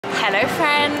Hello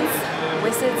friends,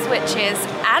 wizards, witches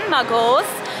and muggles.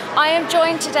 I am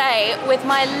joined today with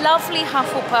my lovely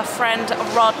Hufflepuff friend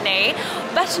Rodney,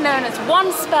 better known as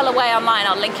One Spell Away online.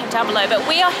 I'll link him down below. But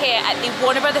we are here at the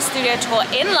Warner Brothers Studio Tour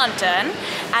in London,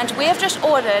 and we have just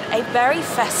ordered a very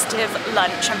festive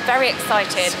lunch. I'm very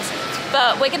excited.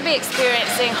 But we're going to be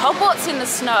experiencing Hogwarts in the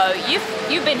snow.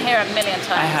 You've been here a million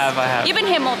times. I have. You've been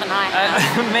here more than I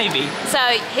have. Maybe. So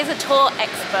he's a tour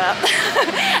expert.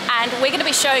 And we're going to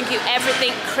be showing you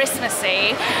everything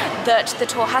Christmassy that the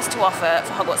tour has to offer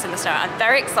for Hogwarts in the snow. I'm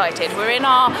very excited. We're in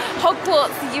our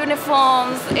Hogwarts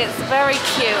uniforms. It's very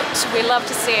cute. We love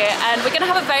to see it. And we're going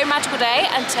to have a very magical day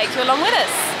and take you along with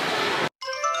us.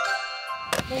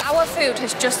 Our food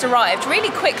has just arrived, really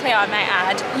quickly I may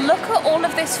add. Look at all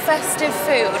of this festive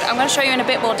food. I'm going to show you in a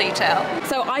bit more detail.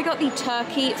 So I got the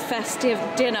turkey festive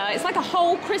dinner. It's like a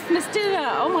whole Christmas dinner.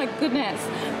 Oh my goodness.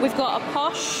 We've got a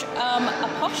posh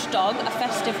dog, a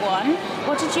festive one.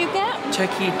 What did you get?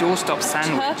 Turkey doorstop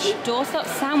sandwich. Turkey doorstop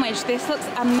sandwich. This looks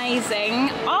amazing.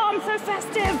 Oh, I'm so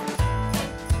festive.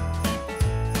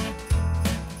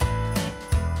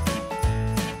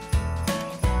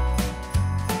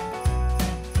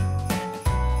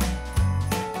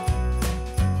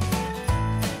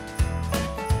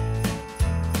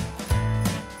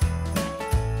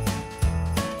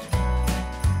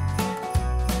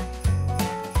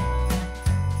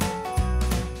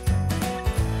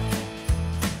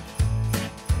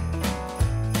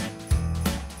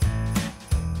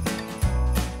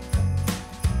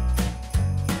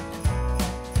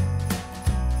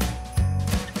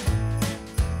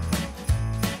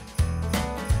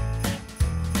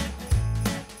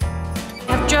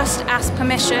 Just asked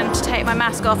permission to take my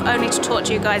mask off, only to talk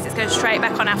to you guys. It's going straight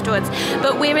back on afterwards.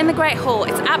 But we're in the Great Hall.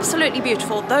 It's absolutely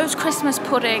beautiful. Those Christmas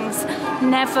puddings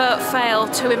never fail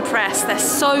to impress. They're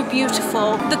so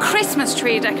beautiful. The Christmas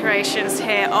tree decorations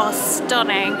here are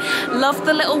stunning. Love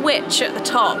the little witch at the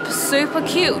top. Super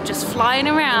cute, just flying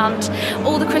around.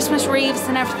 All the Christmas wreaths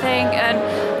and everything. And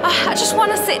I just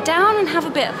want to sit down and have a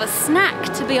bit of a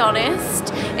snack, to be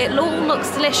honest. It all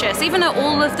looks delicious, even though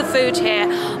all of the food here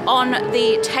on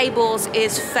the tables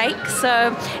is fake,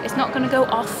 so it's not going to go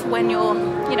off when you're,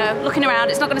 you know, looking around.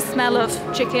 It's not going to smell of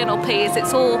chicken or peas.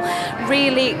 It's all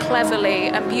really cleverly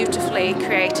and beautifully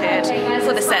created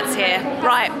for the sets here.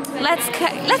 Right, let's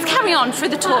carry on through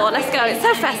the tour. Let's go. It's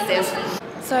so festive.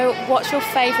 So what's your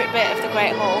favourite bit of the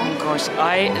Great Hall? Oh gosh,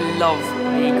 I love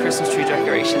the Christmas tree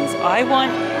decorations. I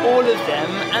want all of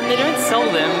them, and they don't sell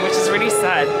them, which is really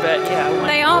sad, but yeah, I want.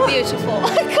 They are beautiful.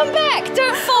 Come back,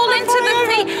 don't fall into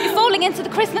the feast. You're falling into the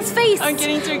Christmas feast. I'm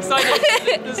getting too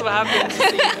excited. This is what happens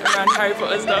around Harry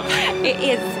Potter stuff. It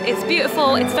is, it's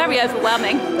beautiful, it's very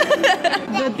overwhelming.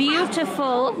 The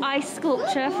beautiful ice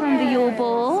sculpture from the Yule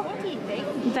Ball.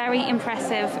 Very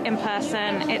impressive in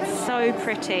person, it's so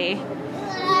pretty.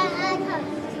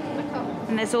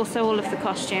 And there's also all of the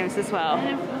costumes as well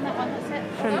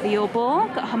from the Yule Ball.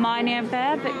 Got Hermione over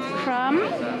there, bit Crumb.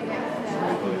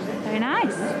 Very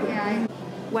nice.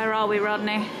 Where are we,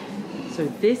 Rodney? So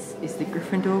this is the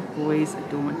Gryffindor boys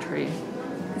dormitory.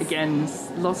 Again,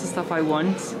 lots of stuff I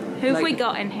want. Who have we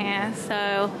got in here?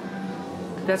 So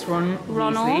that's Ronald.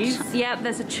 Weasley's. Yep,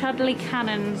 there's a Chudley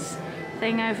Cannons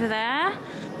thing over there.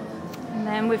 And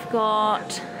then we've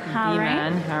got Harry.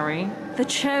 D-Man, Harry. The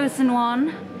Chosen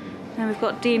One. And we've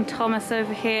got Dean Thomas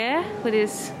over here with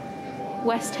his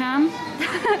West Ham.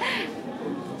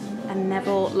 And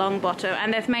Neville Longbottom.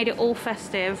 And they've made it all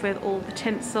festive with all the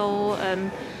tinsel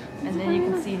and then you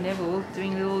can see Neville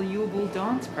doing a little Yule Ball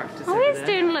dance practice. Oh, he's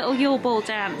doing a little Yule Ball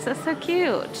dance. That's so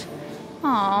cute.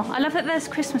 Oh, I love that there's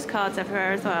Christmas cards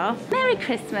everywhere as well. Merry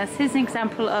Christmas. Here's an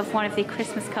example of one of the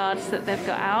Christmas cards that they've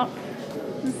got out.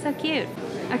 It's so cute.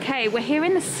 Okay, we're here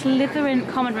in the Slytherin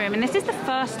common room, and this is the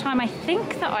first time I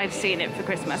think that I've seen it for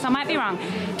Christmas. I might be wrong,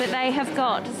 but they have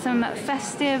got some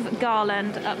festive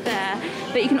garland up there.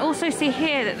 But you can also see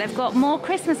here that they've got more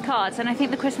Christmas cards, and I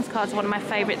think the Christmas cards are one of my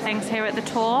favourite things here at the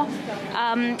tour.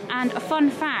 And a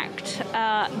fun fact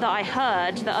that I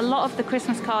heard, that a lot of the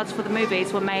Christmas cards for the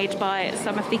movies were made by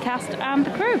some of the cast and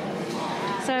the crew.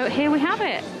 So here we have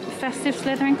it. Festive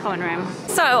Slytherin common room.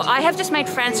 So I have just made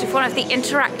friends with one of the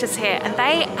interactors here, and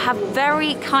they have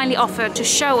very kindly offered to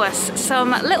show us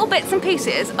some little bits and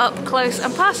pieces up close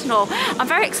and personal. I'm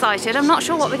very excited. I'm not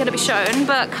sure what we're going to be shown,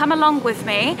 but come along with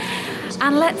me.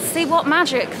 and let's see what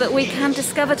magic that we can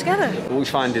discover together. What we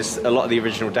find is a lot of the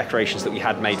original decorations that we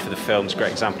had made for the films, a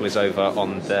great example is over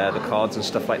on the cards and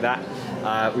stuff like that.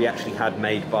 We actually had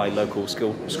made by local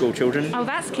school children. Oh,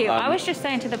 that's cute. I was just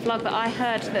saying to the vlog that I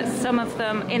heard that some of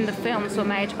them in the films were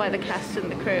made by the cast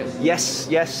and the crew. Yes,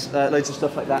 loads of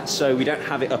stuff like that. So we don't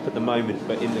have it up at the moment,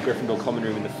 but in the Gryffindor common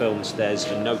room in the films, there's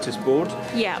a notice board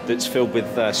that's filled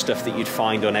with stuff that you'd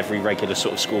find on every regular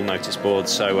sort of school notice board.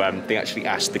 So they actually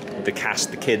asked the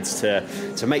cast, the kids,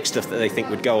 to make stuff that they think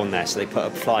would go on there. So they put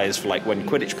up flyers for like when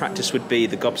Quidditch practice would be,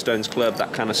 the Gobstones Club,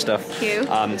 that kind of stuff. Cute.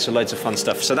 So loads of fun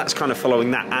stuff. So that's kind of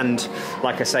following that. And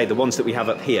like I say, the ones that we have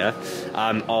up here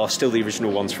are still the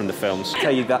original ones from the films. I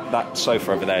tell you that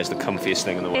sofa over there is the comfiest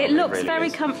thing in the world. It looks very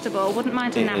comfortable. Wouldn't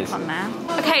mind a nap on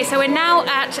there. Okay, so we're now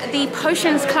at the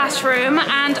potions classroom,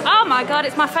 and oh my god,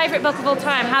 it's my favourite book of all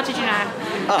time. How did you know?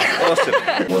 Oh,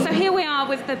 awesome. So here we are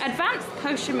with the advanced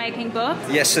potion making book.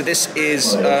 Yes, so this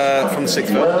is from the 6th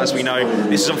film, as we know.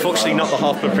 This is unfortunately not the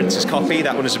Half-Blood Prince's copy.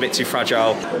 That one is a bit too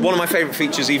fragile. One of my favourite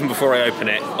features, even before I open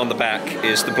it, on the back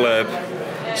is the blurb.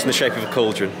 It's in the shape of a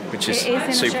cauldron, which is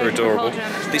super adorable.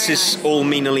 This is all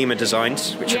Mina Lima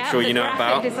designs, which I'm sure you know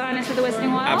about. Designers of the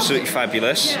Wizarding World. Absolutely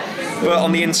fabulous. But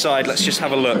on the inside, let's just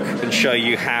have a look and show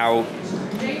you how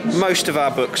most of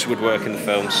our books would work in the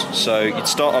films. So you'd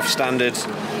start off standard.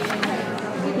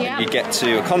 You get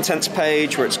to a contents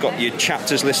page where it's got your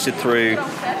chapters listed through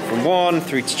from 1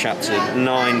 through to chapter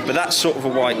 9, but that's sort of a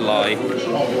white lie.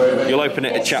 You'll open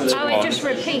it at chapter 1. Oh, it just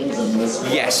repeats?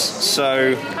 Yes,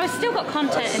 so... Oh, it's still got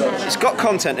content in there. It's got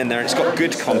content in there, and it's got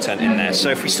good content in there. So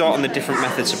if we start on the different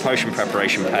methods of potion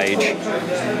preparation page,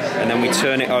 and then we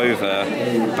turn it over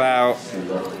about...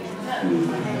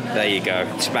 There you go.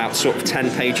 It's about sort of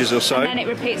 10 pages or so. And then it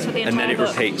repeats for the entire book. And then it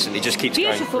repeats, and it just keeps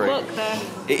going through. Beautiful book,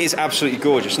 though. It is absolutely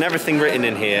gorgeous, and everything written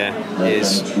in here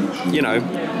is, you know,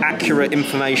 accurate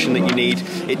information that you need.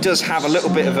 It does have a little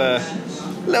bit of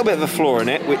a flaw in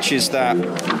it, which is that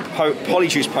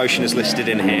Polyjuice potion is listed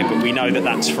in here, but we know that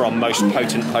that's from most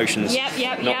potent potions,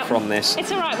 not from this.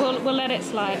 It's all right. We'll let it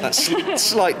slide. That's a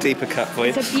slight deeper cut for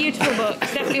you. It's a beautiful book.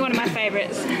 It's definitely one of my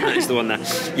favourites. That is the one there.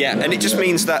 Yeah, and it just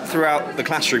means that throughout the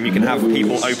classroom you can have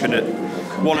people open it.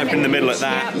 One open in the middle at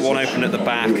that, one open at the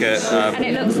back. And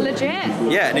it looks legit.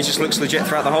 Yeah, and it just looks legit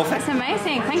throughout the whole thing. That's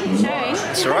amazing. Thank you for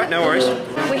showing. It's all right, no worries.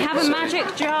 We have a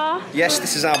magic jar. Yes,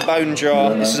 this is our bone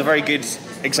jar. This is a very good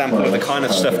example of the kind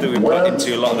of stuff that we put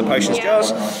into a lot of the potions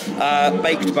jars.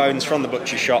 Baked bones from the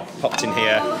butcher shop, popped in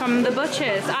here. From the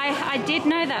butchers. I did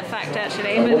know that fact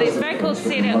actually, but it's very cool to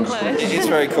see it up close. It is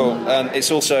very cool.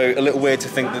 It's also a little weird to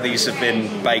think that these have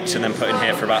been baked and then put in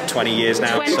here for about 20 years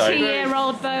now.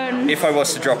 20-year-old bone. If I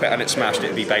was to drop it and it smashed, it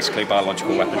would be basically a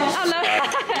biological weapon. Oh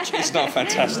no! It's not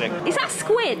fantastic. Is that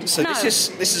squid? So no.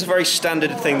 this is a very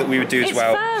standard thing that we would do as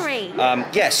well. It's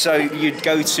furry. Yeah, so you'd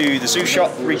go to the zoo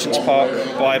shop, Regent's Park,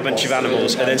 buy a bunch of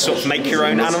animals, and then sort of make your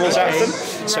own animals out of them.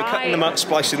 So cutting them up,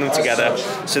 splicing them together.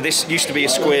 So this used to be a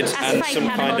squid and some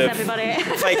kind of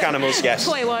fake animals. Yes.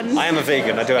 Toy ones. I am a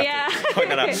vegan. I do have to point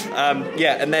that out.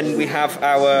 Yeah, and then we have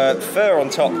our fur on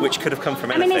top, which could have come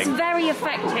from anything. I mean, it's very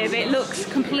effective. It looks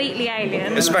completely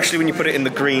alien. Especially when you put it in the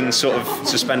green sort of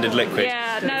suspended liquid.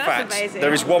 Yeah, no, that's amazing.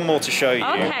 There is one more to show you.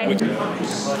 Okay.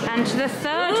 And the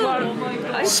third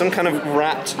one. Some kind of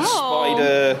rat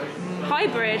spider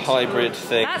hybrid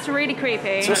thing. That's really creepy.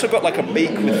 It's also got like a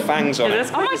beak with fangs on it.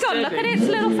 Oh my god, look at its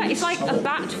little face. It's like a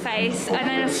bat face and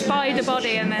then a spider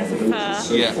body and there's a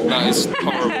fur. Yeah, that is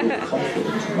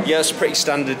horrible. Yeah, it's a pretty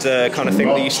standard kind of thing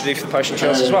they used to do for the potion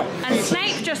shells as well. And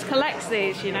Snape just collects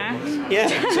these, you know? Yeah,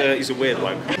 he's a weird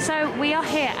bloke. So we are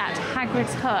here at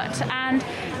Hagrid's hut, and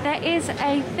there is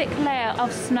a thick layer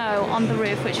of snow on the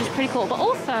roof, which is pretty cool. But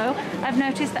also, I've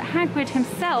noticed that Hagrid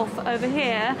himself over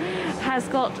here has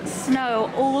got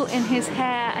snow all in his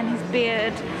hair and his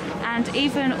beard, and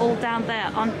even all down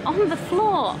there on the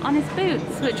floor, on his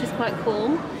boots, which is quite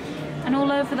cool. And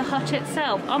all over the hut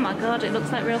itself. Oh my god, it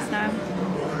looks like real snow.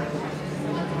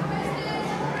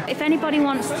 If anybody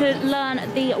wants to learn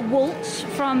the waltz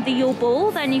from the Yule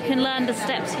Ball, then you can learn the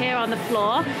steps here on the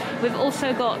floor. We've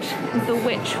also got the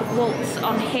witch waltz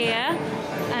on here,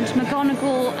 and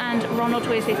McGonagall and Ronald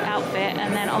Weasley's outfit,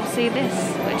 and then obviously this,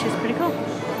 which is pretty cool.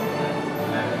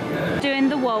 Doing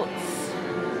the waltz.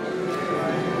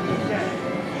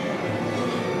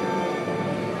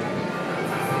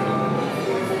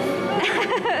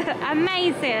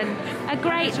 Amazing! A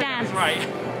great dance. Right.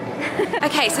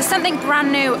 Okay, so something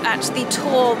brand new at the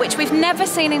tour, which we've never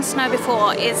seen in snow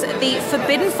before, is the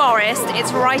Forbidden Forest.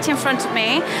 It's right in front of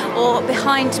me, or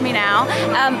behind me now.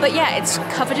 But yeah, it's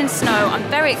covered in snow. I'm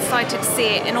very excited to see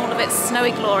it in all of its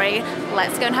snowy glory.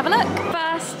 Let's go and have a look.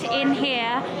 First in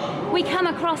here, we come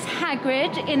across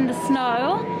Hagrid in the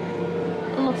snow,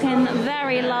 looking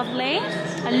very lovely.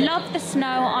 I love the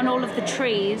snow on all of the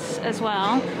trees as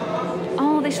well.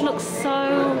 Oh, this looks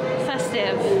so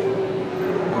festive.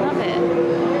 Love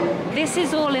it. This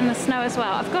is all in the snow as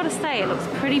well. I've got to say, it looks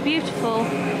pretty beautiful.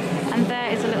 And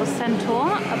there is a little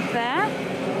centaur up there.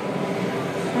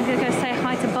 I'm gonna go say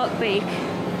hi to Buckbeak.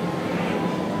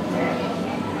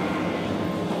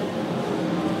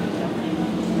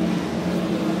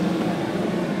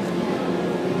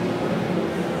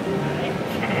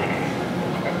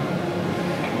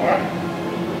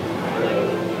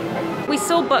 We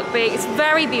saw Buckbeak, it's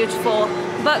very beautiful.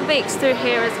 Buckbeak's through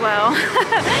here as well.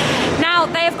 Now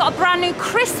they've got a brand new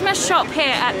Christmas shop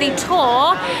here at the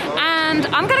tour, and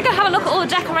I'm gonna go have a look at all the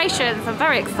decorations. I'm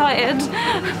very excited.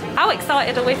 How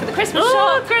excited are we for the Christmas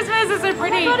shop? Christmas is so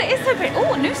pretty. Oh my god, it is so pretty.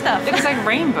 Oh, new stuff. It looks like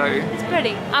rainbow. It's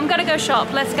pretty. I'm gonna go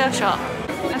shop. Let's go shop.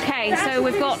 Okay, so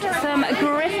we've got some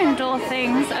Gryffindor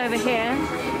things over here,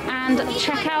 and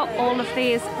check out all of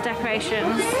these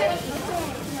decorations.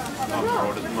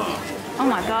 Oh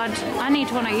my god, I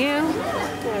need one of you.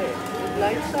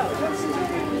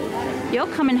 You're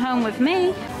coming home with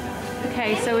me.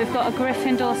 Okay, so we've got a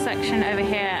Gryffindor section over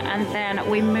here, and then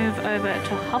we move over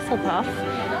to Hufflepuff.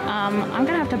 I'm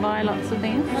gonna have to buy lots of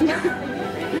these.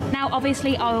 Now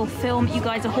obviously I'll film you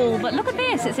guys a haul, but look at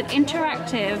this, it's an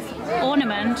interactive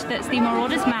ornament that's the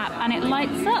Marauders map, and it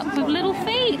lights up with little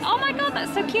feet. Oh my god,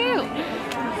 that's so cute.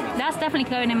 That's definitely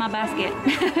going in my basket.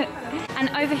 And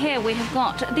over here we have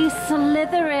got the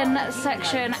Slytherin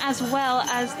section as well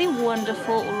as the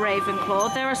wonderful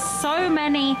Ravenclaw. There are so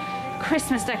many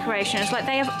Christmas decorations, like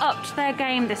they have upped their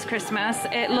game this Christmas.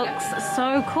 It looks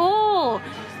so cool.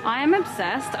 I am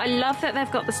obsessed. I love that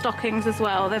they've got the stockings as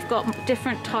well. They've got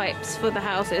different types for the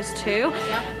houses too.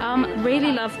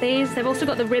 Really love these. They've also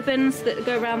got the ribbons that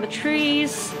go around the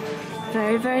trees.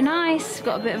 Very, very nice.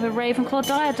 Got a bit of a Ravenclaw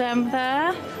diadem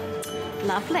there.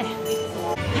 Lovely.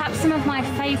 Perhaps some of my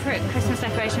favourite Christmas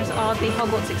decorations are the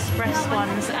Hogwarts Express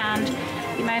ones, and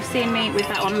you may have seen me with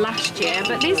that one last year,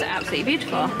 but these are absolutely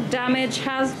beautiful. Damage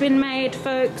has been made,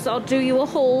 folks. I'll do you a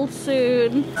haul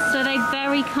soon. So they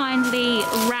very kindly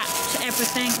wrapped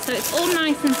everything, so it's all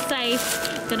nice and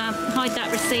safe. Gonna hide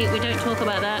that receipt, we don't talk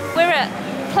about that. We're at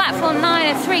platform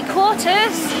 9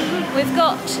 3/4. We've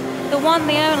got the one,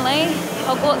 the only,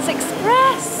 Hogwarts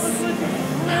Express.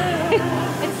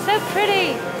 It's so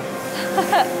pretty.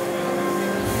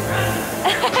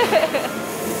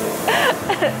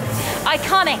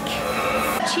 Iconic.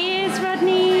 Cheers,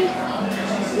 Rodney.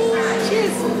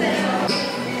 Cheers.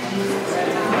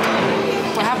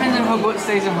 What happens in Hogwarts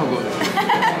stays in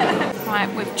Hogwarts. Right,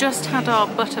 we've just had our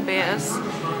Butterbeers.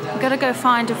 I'm gonna go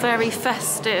find a very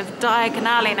festive Diagon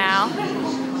Alley now.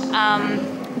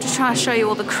 I'm just trying to show you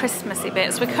all the Christmassy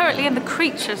bits. We're currently in the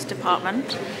creatures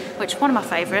department, which is one of my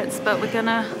favourites, but we're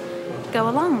gonna go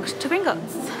along to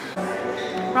Gringotts.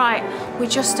 Right, we're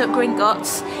just at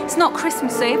Gringotts. It's not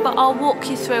Christmassy, but I'll walk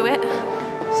you through it.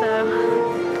 So,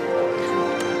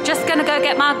 just gonna go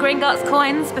get my Gringotts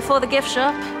coins before the gift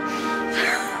shop.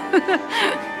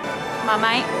 My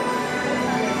mate.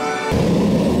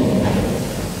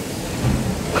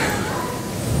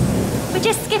 We're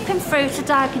just skipping through to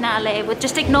Diagon Alley. We'll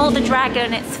just ignore the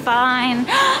dragon, it's fine.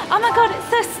 Oh my god, it's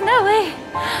so snowy.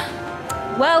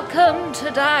 Welcome to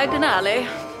Diagon Alley.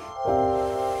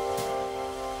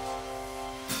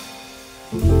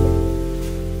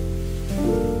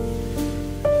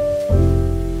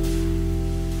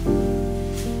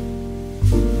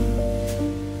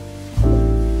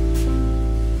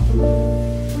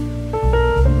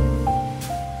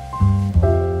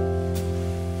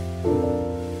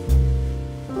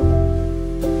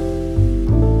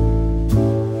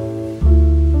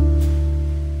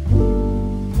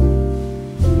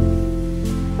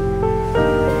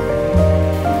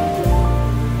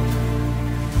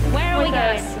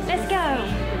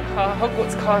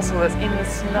 Hogwarts Castle that's in the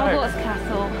snow. Hogwarts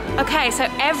Castle. Okay, so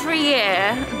every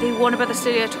year the Warner Brothers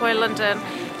Studio Tour in London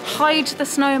hide the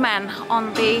snowmen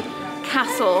on the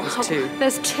castle. There's two.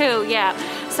 There's two, yeah.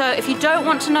 So if you don't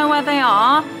want to know where they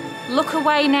are, look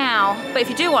away now. But if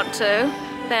you do want to,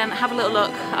 then have a little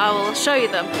look. I will show you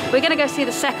them. We're gonna go see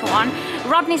the second one.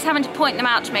 Rodney's having to point them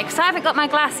out to me because I haven't got my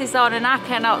glasses on and I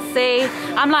cannot see.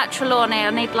 I'm like Trelawney, I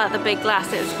need like the big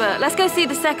glasses. But let's go see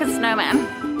the second snowman.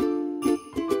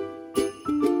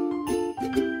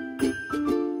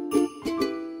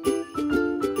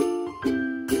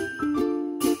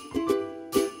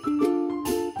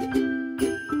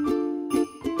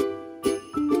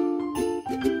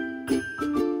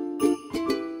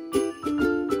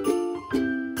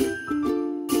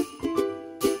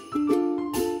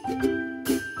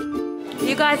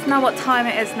 guys know what time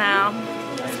it is now?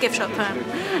 It's gift shop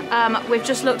time. We've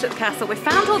just looked at the castle. We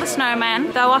found all the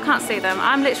snowmen, though I can't see them.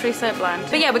 I'm literally so blind.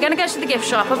 But yeah, we're gonna go to the gift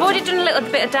shop. I've already done a little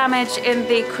bit of damage in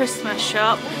the Christmas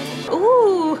shop.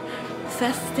 Ooh,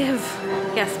 festive.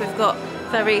 Yes, we've got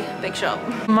very big shop.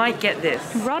 Might get this.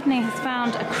 Rodney has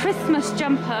found a Christmas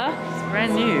jumper. It's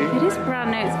brand new. It is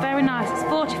brand new, it's very nice. It's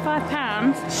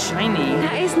 £45. Shiny.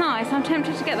 That is nice. I'm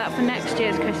tempted to get that for next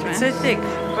year's Christmas. It's so thick.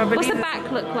 What's the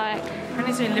back look like?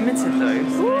 Apparently it's only limited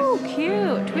though. Ooh,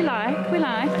 cute. We like. I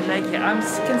like it. I'm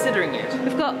considering it.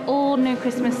 We've got all new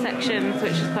Christmas sections,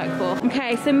 which is quite cool.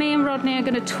 Okay, so me and Rodney are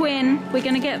going to twin. We're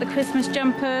going to get the Christmas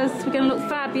jumpers. We're going to look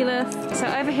fabulous. So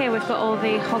over here we've got all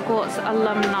the Hogwarts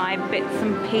alumni bits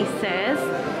and pieces.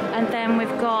 And then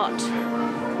we've got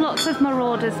lots of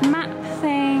Marauders map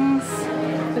things.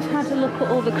 We've had a look at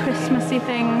all the Christmassy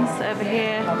things over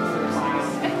here.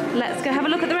 Let's go have a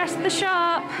look at the rest of the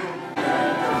shop.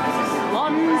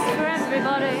 Ones for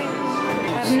everybody.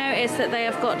 I've noticed that they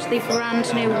have got the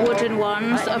brand new wooden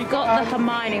ones. I've got the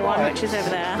Hermione one, which is over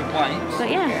there. But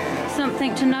yeah,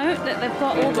 something to note that they've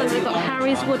got all they've got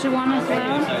Harry's wooden one as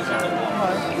well.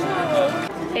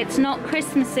 It's not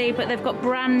Christmassy, but they've got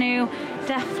brand new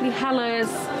Deathly Hallows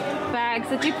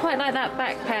bags. I do quite like that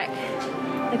backpack.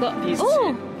 They've got these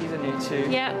are new too.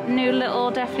 Yeah, new little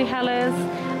Deathly Hallows.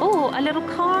 Oh, a little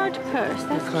card purse.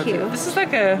 That's cute. This is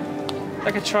like a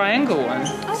triangle one.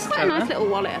 Oh, it's quite a nice little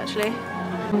wallet actually.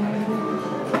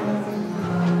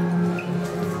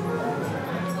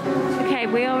 Okay,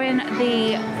 we are in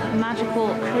the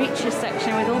magical creature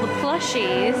section with all the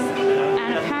plushies,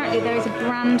 and apparently there is a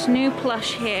brand new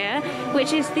plush here,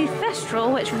 which is the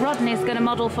Thestral, which Rodney's going to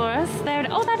model for us. There.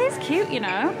 Oh, that is cute, you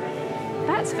know.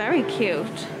 That's very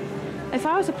cute. If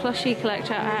I was a plushie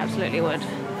collector, I absolutely would.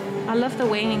 I love the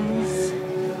wings.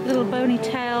 Little bony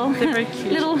tail. They're very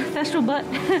cute. Little Thestral butt.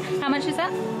 How much is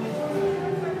that?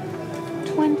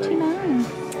 29.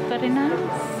 Very nice.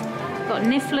 We've got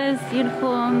nifflers,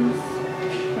 unicorns.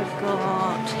 We've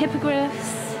got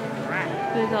hippogriffs.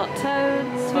 We've got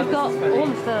toads. We've got all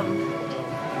of them.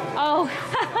 Oh,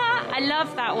 I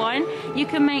love that one. You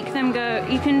can make them go.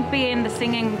 You can be in the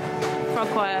singing frog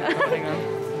choir.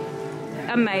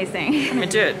 Amazing. Let me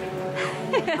do it.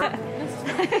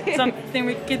 Something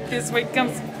we get this way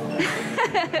comes.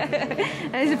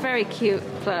 That is a very cute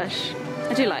plush.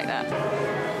 I do like that.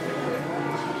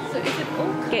 So is it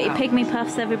all Get your pygmy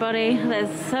puffs, everybody. There's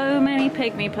so many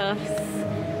pygmy puffs.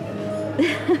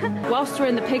 Whilst we're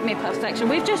in the pygmy puff section,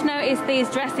 we've just noticed these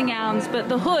dressing gowns, but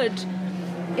the hood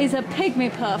is a pygmy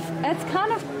puff.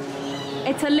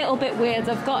 It's a little bit weird,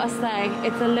 I've got to say.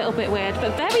 It's a little bit weird,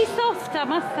 but very soft, I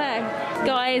must say.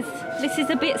 Guys, this is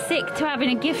a bit sick to have in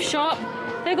a gift shop.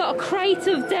 They've got a crate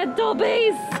of dead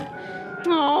Dobbies.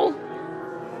 Oh.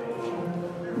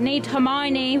 Need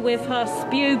Hermione with her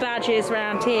spew badges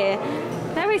around here.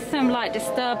 There is some like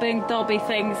disturbing Dobby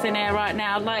things in here right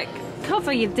now, like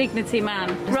cover your dignity,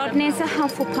 man. Rodney's a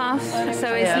Hufflepuff,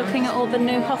 so he's looking at all the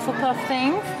new Hufflepuff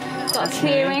things. Got a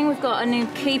keyring, we've got a new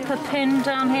keeper pin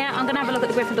down here. I'm gonna have a look at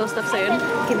the Gryffindor stuff soon.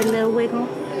 Give it a little wiggle.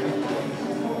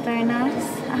 Very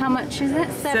nice. How much is it?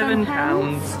 £7.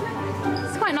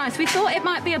 It's quite nice. We thought it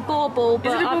might be a bauble, but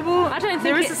is it a bauble? I don't think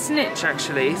there is a snitch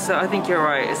actually, so I think you're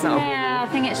right. It's not a bauble. Yeah,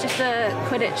 I think it's just a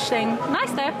Quidditch thing.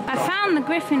 Nice though. I found the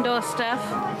Gryffindor stuff.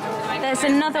 There's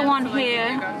another one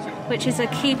here, which is a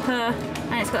keeper,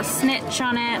 and it's got a snitch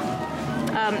on it.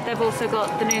 They've also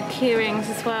got the new keyrings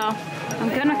as well. I'm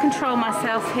gonna control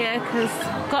myself here because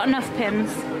I've got enough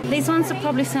pins. These ones are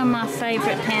probably some of my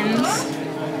favourite pins.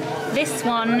 This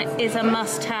one is a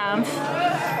must-have.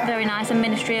 Very nice, a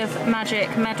Ministry of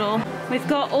Magic medal. We've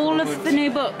got all of the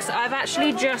new books. I've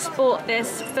actually just bought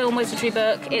this Film Wizardry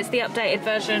book. It's the updated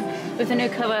version with the new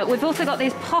cover. We've also got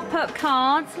these pop-up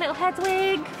cards, little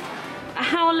Hedwig, a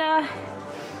Howler.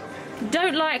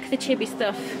 Don't like the chibi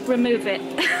stuff, remove it.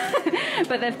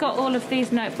 But they've got all of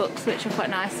these notebooks, which are quite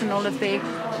nice, and all of the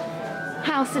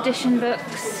house edition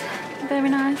books. Very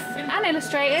nice. And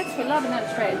illustrated. We love an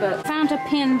illustrated book. Found a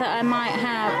pin that I might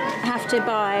have to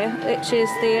buy, which is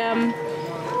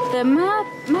the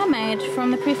mermaid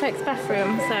from the prefect's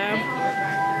bathroom. So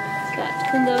that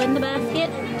can go in the basket.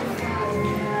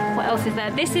 What else is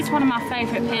there? This is one of my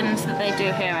favourite pins that they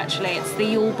do here actually. It's the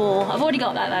Yule Ball. I've already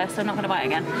got that though, so I'm not going to buy it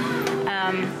again.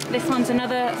 This one's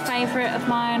another favourite of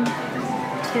mine.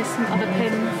 Here's some other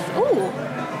pins. Ooh,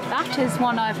 that is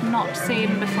one I've not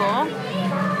seen before.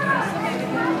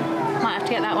 Might have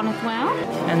to get that one as well.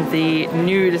 And the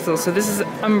new little, so this is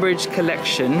Umbridge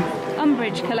collection.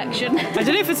 Umbridge collection. I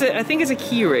don't know if it's I think it's a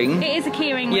key ring. It is a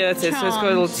key ring. Yeah, that's it. So it's got a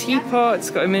little teapot, it's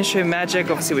got a Ministry of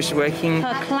Magic, obviously, which is working.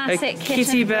 Her classic a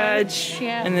kitty badge. Brooch,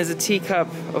 yeah. And there's a teacup,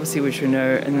 obviously, which we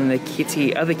know, and then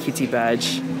the other kitty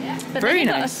badge. But Very then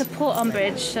you've nice. got a support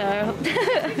Umbridge, so.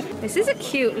 This is a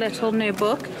cute little new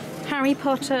book. Harry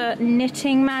Potter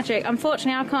Knitting Magic.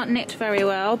 Unfortunately, I can't knit very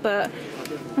well, but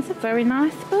that's a very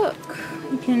nice book.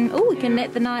 You can, oh, we can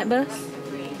knit the night bus.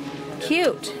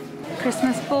 Cute.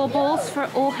 Christmas baubles for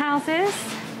all houses.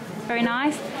 Very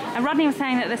nice. And Rodney was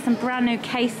saying that there's some brand new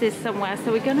cases somewhere,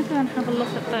 so we're going to go and have a look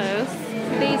at those.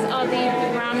 These are the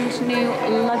brand new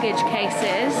luggage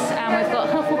cases, and we've got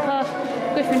Hufflepuff,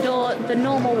 Gryffindor, the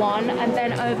normal one, and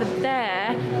then over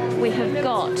there we have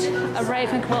got a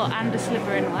Ravenclaw and a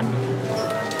Slytherin one.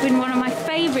 It's been one of my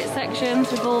favourite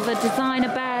sections with all the designer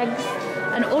bags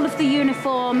and all of the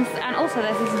uniforms, and also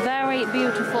there's this very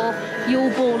beautiful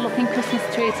Yule Ball looking Christmas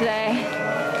tree today.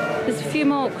 There's a few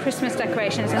more Christmas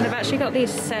decorations, and they've actually got these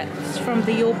sets from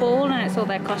the Yule Ball, and it's all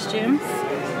their costumes.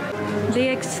 The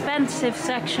expensive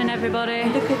section, everybody.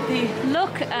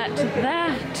 Look at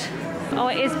that. Oh,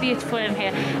 it is beautiful in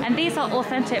here. And these are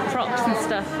authentic props and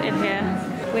stuff in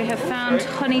here. We have found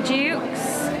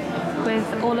honeydukes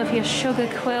with all of your sugar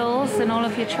quills and all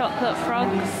of your chocolate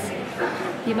frogs,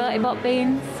 your Bertie Bott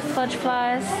beans, fudge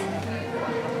flies,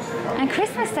 and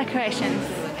Christmas decorations.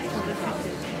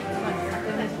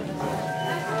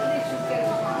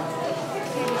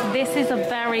 This is a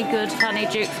very good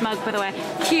honeydukes mug, by the way.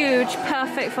 Huge,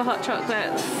 perfect for hot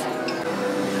chocolates.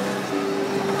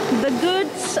 The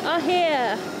goods are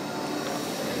here,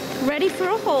 ready for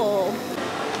a haul.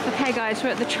 Okay guys,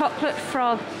 we're at the Chocolate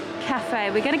Frog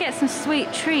Cafe. We're gonna get some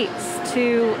sweet treats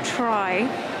to try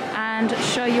and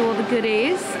show you all the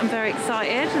goodies. I'm very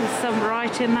excited. There's some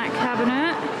right in that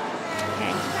cabinet.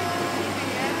 Okay.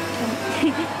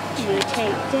 You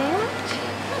take that,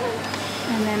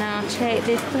 and then I'll take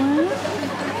this one.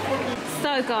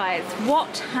 So guys,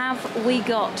 what have we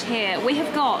got here? We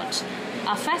have got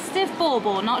a festive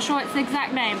bauble, not sure it's the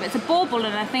exact name, but it's a bauble,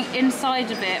 and I think inside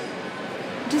of it,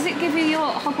 does it give you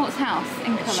your Hogwarts house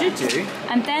in colour? It should do.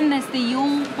 And then there's the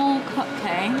Yule Ball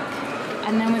cupcake,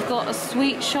 and then we've got a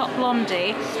Sweet Shop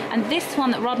Blondie, and this one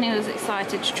that Rodney was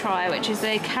excited to try, which is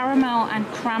a caramel and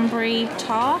cranberry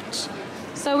tart.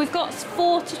 So we've got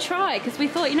 4 to try, because we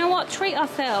thought, you know what, treat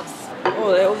ourselves.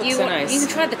 Oh, they all look so nice. You can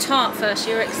try the tart first,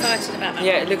 you're excited about that.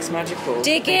 Yeah, it looks magical.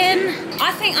 Dig in.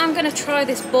 I think I'm going to try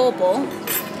this bauble.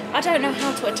 I don't know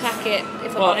how to attack it,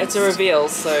 if I'm honest. It's a reveal,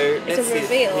 so It's a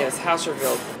reveal? Yes, house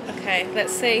reveal. Okay,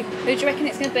 let's see. Who do you reckon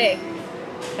it's going to be?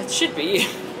 It should be you.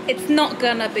 It's not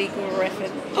going to be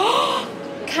Griffin.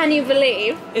 Can you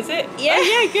believe? Is it? Yeah. Oh,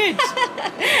 yeah, good.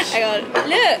 Hang on,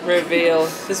 look. Reveal.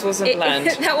 This wasn't planned.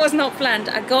 That was not planned.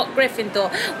 I got Gryffindor.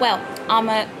 Well, I'm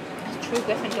a true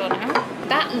Gryffindor now.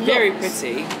 That looks very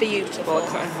pretty. Beautiful. Well, I'll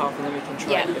cut in half and then we can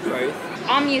try it both.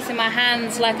 I'm using my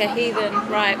hands like a heathen.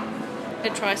 Right,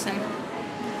 let's try some.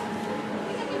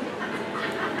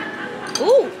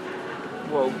 Ooh!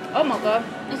 Whoa. Oh my god,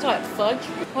 it's like fudge.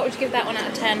 What would you give that one out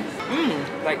of 10?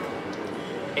 Like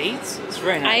 8? It's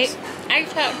very nice.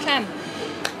 8 out of 10.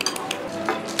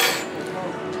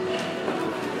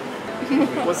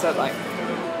 What's that like?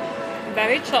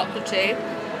 Very chocolatey,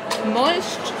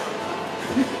 moist.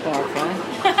 Okay.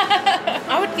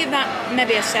 I would give that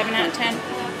maybe a 7 out of 10.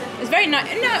 It's very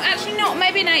nice. No, actually not.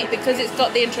 Maybe an 8 because it's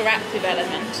got the interactive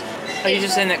element. Are you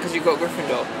just saying that because you've got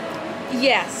Gryffindor?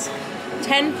 Yes.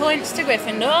 10 points to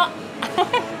Gryffindor.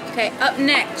 Okay, up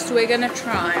next we're going to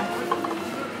try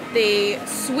the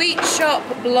Sweet Shop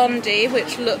Blondie,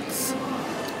 which looks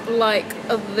like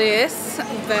this.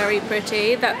 Very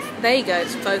pretty. There you go,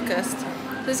 it's focused.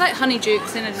 There's like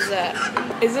honeydukes in a dessert.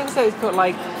 It looks like it's got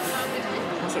like,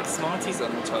 what's it, Smarties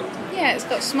on the top. Yeah, it's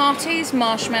got Smarties,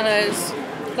 marshmallows,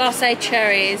 glacé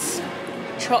cherries,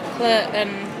 chocolate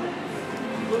and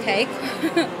cake.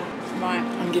 Right.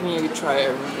 I'm giving you a try at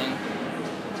everything.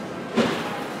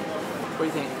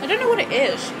 What do you think? I don't know what it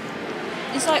is.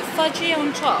 It's like fudgy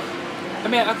on top. I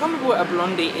mean, I can't remember what a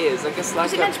blondie is. I guess like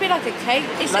Is it meant to be like a cake?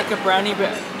 Is like it a brownie,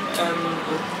 but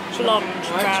blonde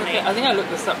white brownie? chocolate. I think I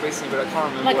looked this up recently, but I can't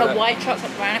remember. Like what a white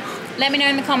chocolate brownie. Let me know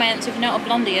in the comments if you know what a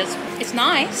blondie is. It's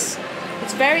nice.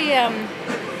 It's very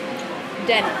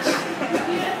dense.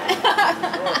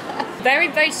 Very,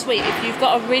 very sweet if you've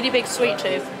got a really big sweet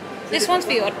tooth. This one's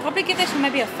for you. I'd probably give this one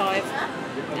maybe a 5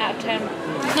 out of 10.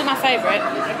 It's not my favourite.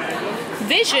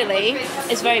 Visually,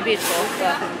 it's very beautiful,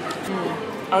 but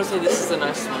I would say this is the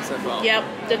nicest one so far. yep,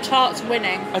 the tart's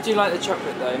winning. I do like the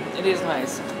chocolate though. It is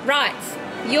nice. Right,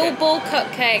 Yule Ball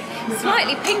cupcake.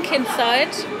 Slightly pink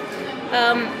inside.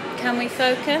 Can we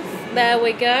focus? There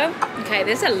we go. Okay,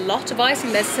 there's a lot of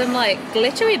icing. There's some like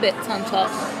glittery bits on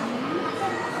top.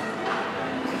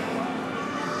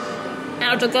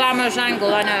 Out of a glamorous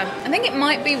angle, I know. I think it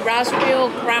might be raspberry or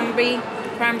cranberry.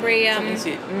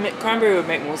 Cranberry would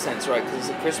make more sense, right? Because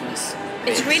it's a Christmas.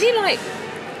 It's really like...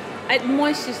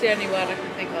 moist is the only word I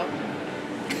can think of.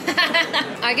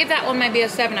 I give that one maybe a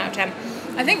 7 out of 10.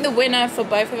 I think the winner for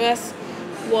both of us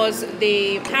was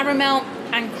the caramel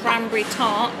and cranberry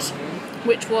tart,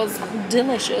 which was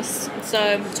delicious.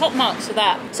 So top marks for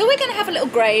that. So we're going to have a little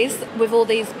graze with all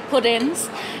these puddings,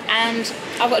 and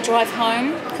I've got to drive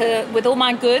home with all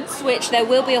my goods, which there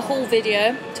will be a haul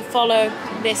video to follow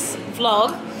this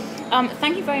vlog.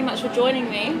 Thank you very much for joining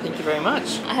me. Thank you very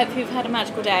much. I hope you've had a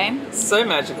magical day. So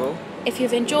magical. If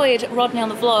you've enjoyed Rodney on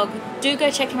the vlog, do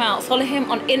go check him out. Follow him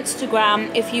on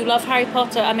Instagram if you love Harry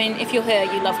Potter. I mean, if you're here,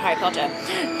 you love Harry Potter.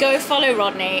 Go follow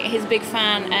Rodney. He's a big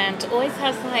fan and always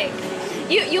has like...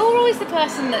 You're always the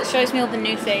person that shows me all the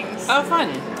new things. Oh, fun.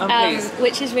 I'm pleased.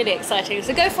 Which is really exciting.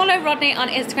 So go follow Rodney on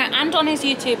Instagram and on his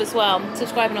YouTube as well.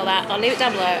 Subscribe and all that. I'll leave it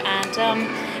down below. And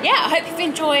yeah, I hope you've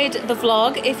enjoyed the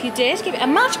vlog. If you did, give it a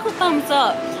magical thumbs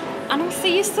up. And I'll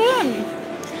see you soon.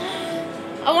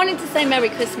 I wanted to say Merry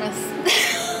Christmas.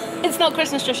 It's not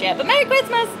Christmas just yet, but Merry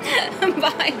Christmas.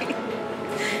 Bye.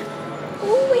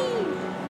 Ooh-wee.